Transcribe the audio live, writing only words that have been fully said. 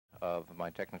of my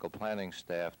technical planning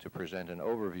staff to present an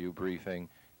overview briefing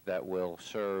that will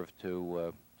serve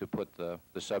to put the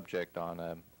subject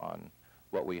on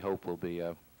what we hope will be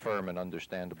a firm and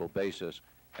understandable basis.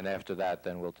 And after that,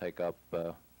 then we'll take up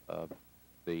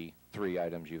the 3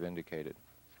 items you've indicated.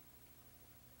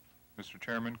 Mr.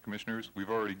 Chairman, Commissioners, we've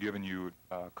already given you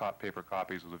paper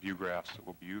copies of the view graphs that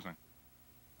we'll be using.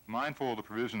 Mindful of the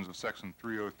provisions of Section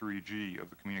 303G of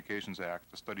the Communications Act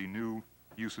to study new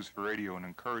uses for radio and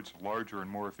encourage larger and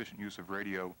more efficient use of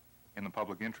radio in the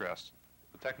public interest,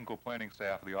 the technical planning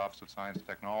staff of the Office of Science and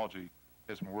Technology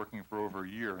has been working for over a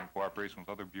year in cooperation with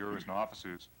other bureaus and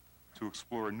offices to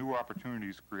explore new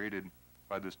opportunities created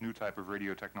by this new type of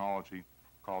radio technology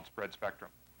called spread spectrum.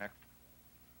 Next.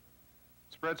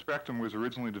 Spread spectrum was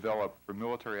originally developed for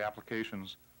military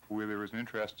applications where there is an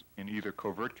interest in either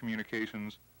covert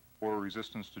communications or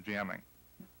resistance to jamming.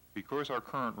 Because our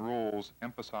current rules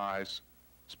emphasize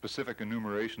specific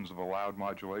enumerations of allowed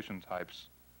modulation types,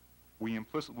 we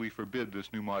implicitly forbid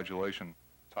this new modulation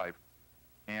type,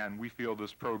 and we feel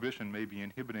this prohibition may be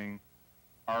inhibiting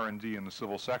R&D in the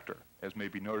civil sector, as may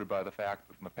be noted by the fact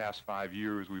that in the past 5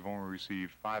 years we've only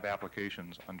received 5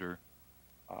 applications under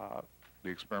the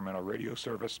experimental radio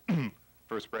service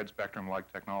for spread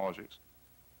spectrum-like technologies.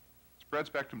 Spread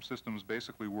spectrum systems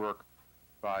basically work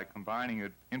by combining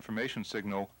an information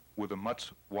signal with a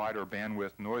much wider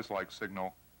bandwidth noise-like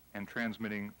signal and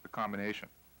transmitting the combination.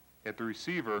 At the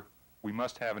receiver, we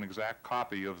must have an exact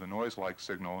copy of the noise-like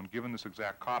signal, and given this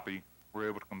exact copy, we're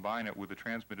able to combine it with the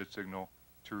transmitted signal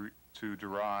to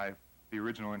derive the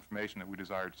original information that we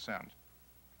desire to send.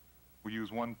 We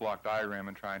use one block diagram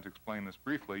in trying to explain this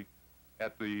briefly.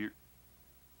 At the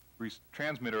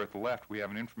transmitter at the left, we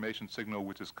have an information signal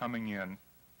which is coming in.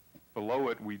 Below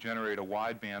it, we generate a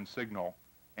wideband signal,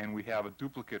 and we have a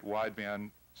duplicate wideband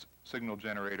signal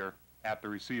generator at the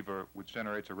receiver, which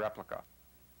generates a replica.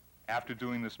 After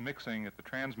doing this mixing at the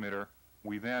transmitter,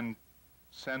 we then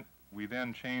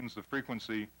change the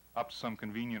frequency up to some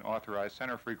convenient authorized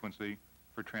center frequency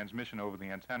for transmission over the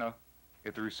antenna.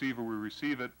 At the receiver, we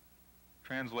receive it,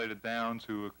 translate it down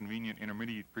to a convenient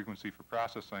intermediate frequency for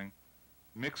processing,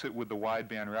 mix it with the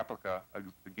wideband replica,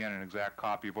 again an exact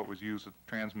copy of what was used at the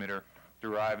transmitter,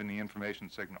 deriving the information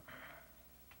signal.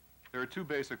 There are 2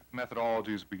 basic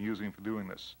methodologies we're using for doing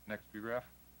this. Next view graph.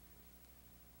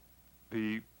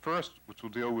 The first, which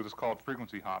we'll deal with, is called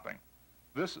frequency hopping.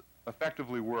 This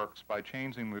effectively works by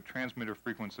changing the transmitter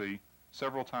frequency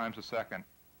several times a second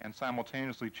and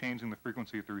simultaneously changing the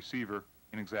frequency at the receiver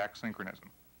in exact synchronism.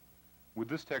 With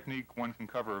this technique, one can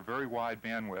cover a very wide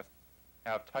bandwidth,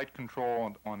 have tight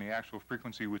control on the actual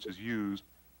frequency which is used,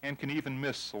 and can even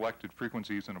miss selected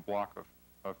frequencies in a block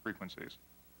of frequencies.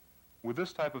 With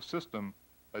this type of system,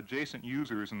 adjacent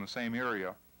users in the same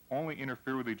area only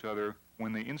interfere with each other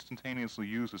when they instantaneously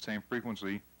use the same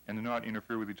frequency and do not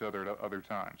interfere with each other at other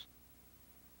times.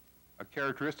 A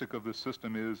characteristic of this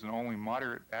system is that only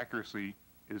moderate accuracy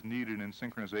is needed in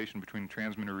synchronization between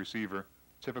transmitter and receiver,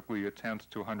 typically a 1/10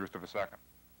 to 100th of a second.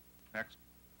 Next.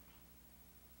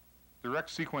 Direct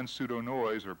sequence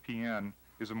pseudo-noise, or PN,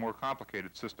 is a more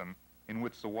complicated system in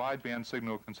which the wideband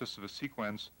signal consists of a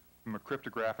sequence from a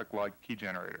cryptographic-like key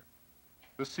generator.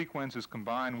 This sequence is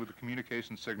combined with the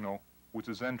communication signal, which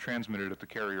is then transmitted at the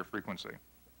carrier frequency.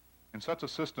 In such a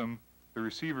system, the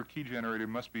receiver key generator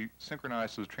must be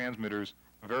synchronized to the transmitters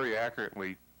very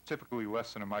accurately, typically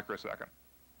less than a microsecond.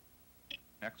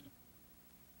 Next.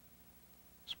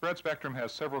 Spread spectrum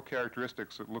has several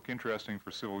characteristics that look interesting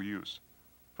for civil use.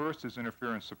 First is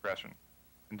interference suppression,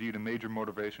 indeed a major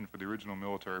motivation for the original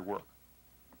military work.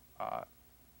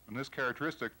 In this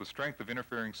characteristic, the strength of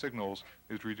interfering signals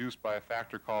is reduced by a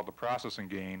factor called the processing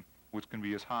gain, which can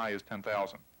be as high as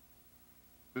 10,000.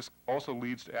 This also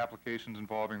leads to applications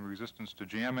involving resistance to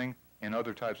jamming and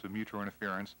other types of mutual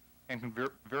interference, and can be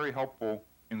very helpful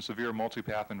in severe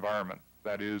multipath environment,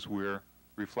 that is, where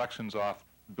reflections off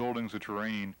buildings or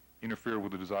terrain interfere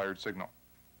with the desired signal.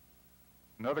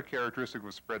 Another characteristic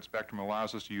of spread spectrum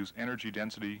allows us to use energy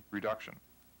density reduction.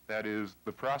 That is,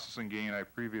 the processing gain I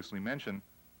previously mentioned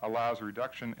allows a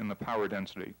reduction in the power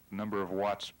density, the number of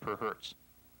watts per hertz.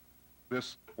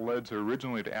 This led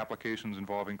originally to applications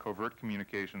involving covert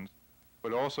communications,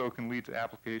 but also can lead to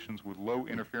applications with low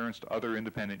interference to other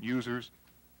independent users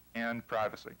and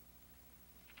privacy.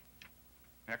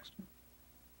 Next.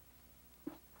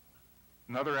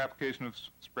 Another application of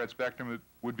spread spectrum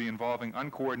would be involving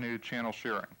uncoordinated channel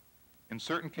sharing. In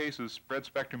certain cases, spread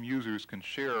spectrum users can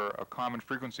share a common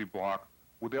frequency block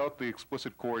without the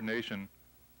explicit coordination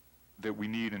that we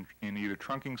need in either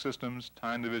trunking systems,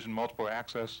 time division multiple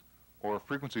access, or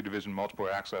frequency division multiple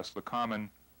access, the common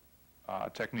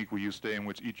technique we use today in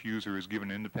which each user is given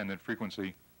an independent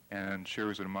frequency and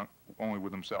shares it only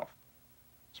with himself.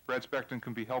 Spread spectrum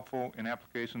can be helpful in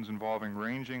applications involving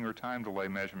ranging or time delay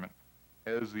measurement,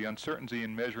 as the uncertainty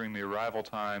in measuring the arrival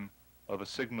time of a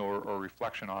signal or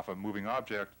reflection off a moving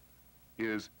object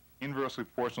is inversely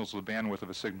proportional to the bandwidth of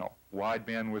a signal. Wide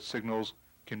bandwidth signals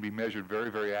can be measured very,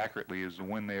 very accurately as to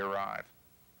when they arrive.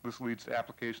 This leads to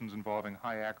applications involving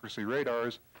high accuracy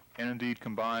radars, and indeed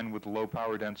combined with the low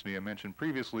power density I mentioned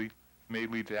previously, may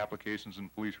lead to applications in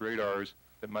police radars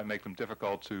that might make them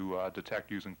difficult to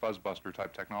detect using fuzzbuster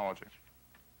type technology.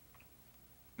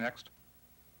 Next.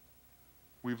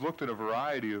 We've looked at a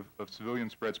variety of civilian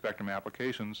spread spectrum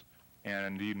applications, and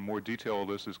indeed more detail of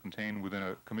this is contained within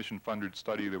a commission-funded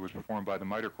study that was performed by the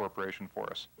MITRE Corporation for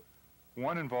us.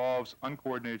 One involves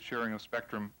uncoordinated sharing of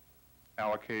spectrum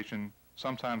allocation,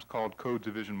 sometimes called code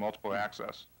division multiple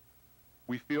access.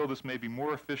 We feel this may be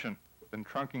more efficient than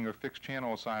trunking or fixed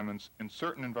channel assignments in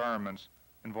certain environments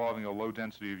involving a low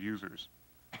density of users.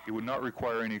 It would not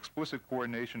require any explicit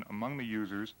coordination among the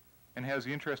users and has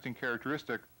the interesting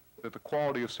characteristic that the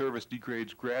quality of service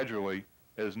degrades gradually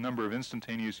as number of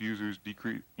instantaneous users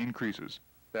increases.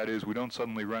 That is, we don't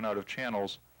suddenly run out of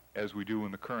channels as we do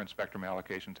in the current spectrum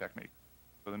allocation technique.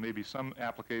 So there may be some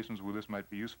applications where this might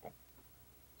be useful.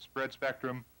 Spread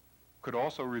spectrum could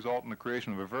also result in the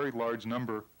creation of a very large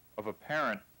number of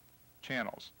apparent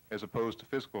channels as opposed to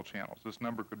physical channels. This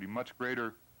number could be much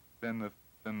greater than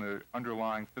the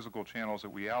underlying physical channels that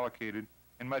we allocated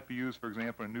and might be used, for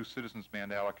example, in new citizens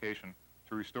band allocation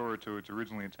to restore it to its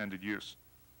originally intended use.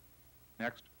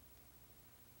 Next.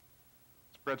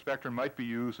 Spread spectrum might be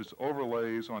used as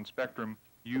overlays on spectrum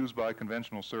used by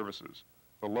conventional services.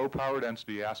 The low power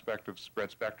density aspect of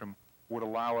spread spectrum would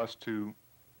allow us to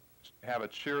have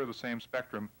it share the same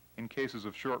spectrum in cases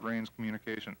of short-range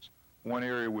communications. One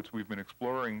area which we've been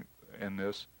exploring in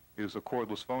this is the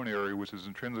cordless phone area, which is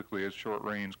intrinsically a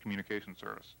short-range communication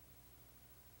service.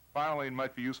 Finally, it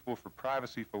might be useful for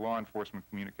privacy for law enforcement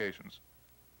communications.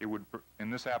 It would,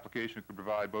 in this application, it could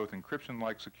provide both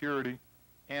encryption-like security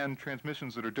and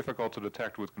transmissions that are difficult to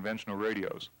detect with conventional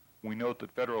radios. We note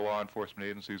that federal law enforcement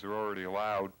agencies are already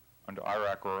allowed, under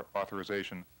IRAC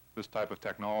authorization, this type of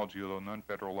technology, although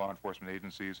non-federal law enforcement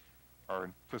agencies are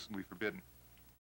implicitly forbidden.